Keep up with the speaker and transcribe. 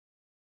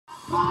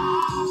The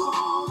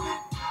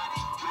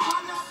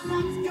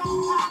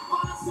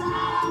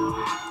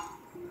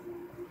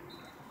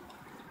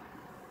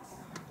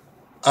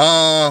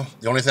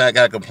only thing I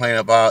got to complain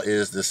about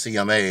is the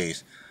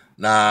CMAs.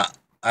 Now,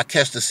 I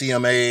catch the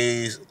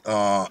CMAs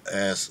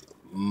as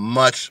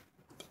much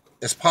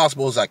as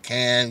possible as I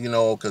can,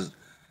 because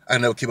I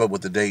never keep up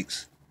with the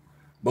dates.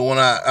 But when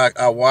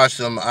I watch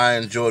them, I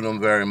enjoy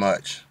them very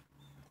much.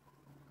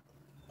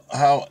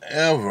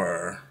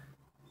 However,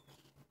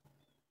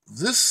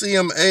 this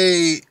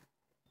CMA,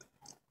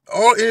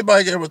 all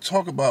anybody could ever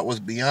talk about was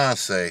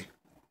Beyonce.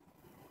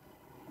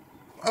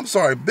 I'm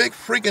sorry, big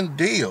freaking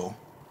deal.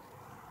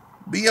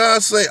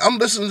 Beyonce, I'm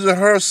listening to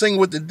her sing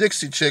with the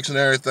Dixie Chicks and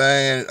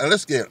everything. And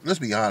let's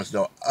be honest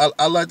though,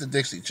 I like the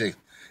Dixie Chicks,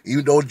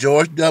 even though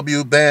George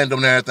W. banned them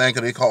and everything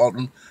because they called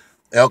them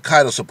Al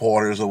Qaeda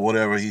supporters or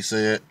whatever he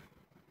said.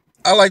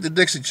 I like the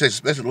Dixie Chicks,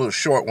 especially the little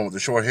short one with the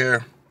short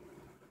hair.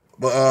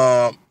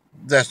 But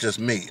that's just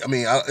me. I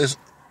mean, it's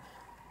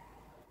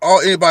all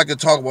anybody could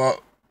talk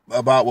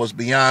about was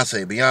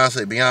Beyonce,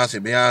 Beyonce, Beyonce,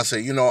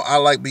 Beyonce. I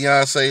like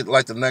Beyonce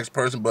like the next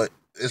person, but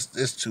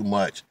it's too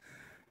much.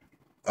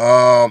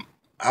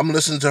 I'm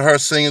listening to her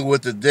singing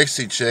with the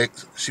Dixie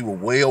Chicks. She was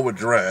way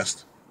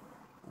overdressed,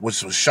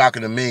 which was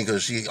shocking to me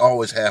because she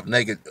always half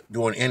naked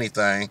doing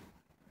anything.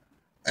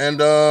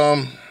 And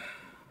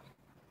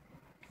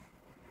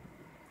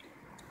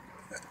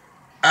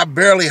I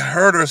barely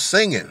heard her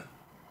singing.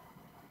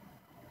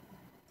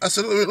 I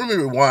said, let me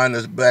rewind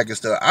this back and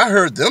stuff. I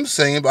heard them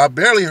singing, but I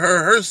barely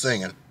heard her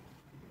singing.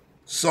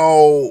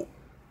 So,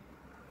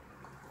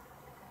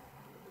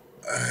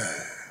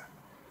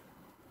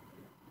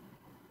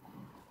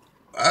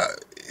 I,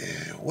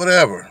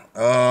 whatever.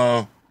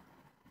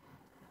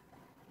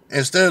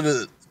 Instead of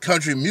the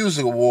country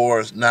music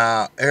awards,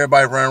 now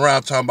everybody running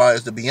around talking about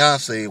it's the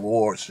Beyonce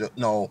awards.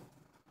 No,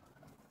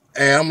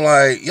 and I'm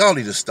like, y'all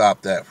need to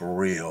stop that for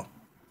real.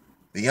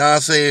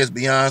 Beyonce is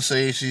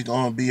Beyonce. She's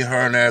gonna be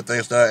her and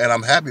everything stuff, and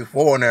I'm happy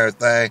for her and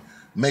everything.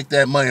 Make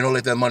that money. Don't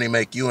let that money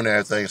make you and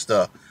everything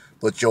stuff.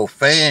 But your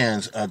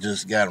fans are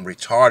just getting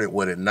retarded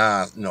with it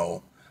now.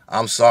 No,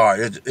 I'm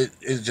sorry.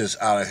 It's just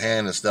out of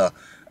hand and stuff.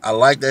 I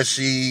like that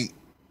she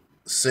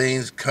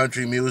sings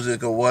country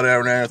music or whatever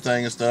and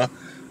everything and stuff.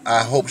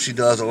 I hope she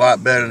does a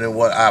lot better than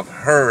what I've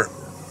heard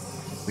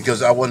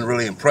because I wasn't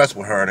really impressed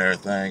with her and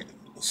everything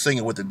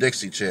singing with the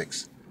Dixie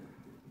Chicks.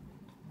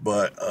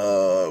 But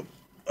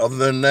other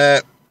than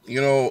that,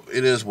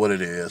 it is what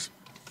it is.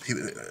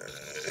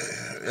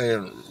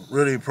 And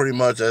really, pretty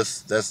much,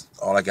 that's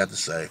all I got to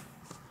say.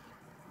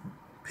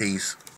 Peace.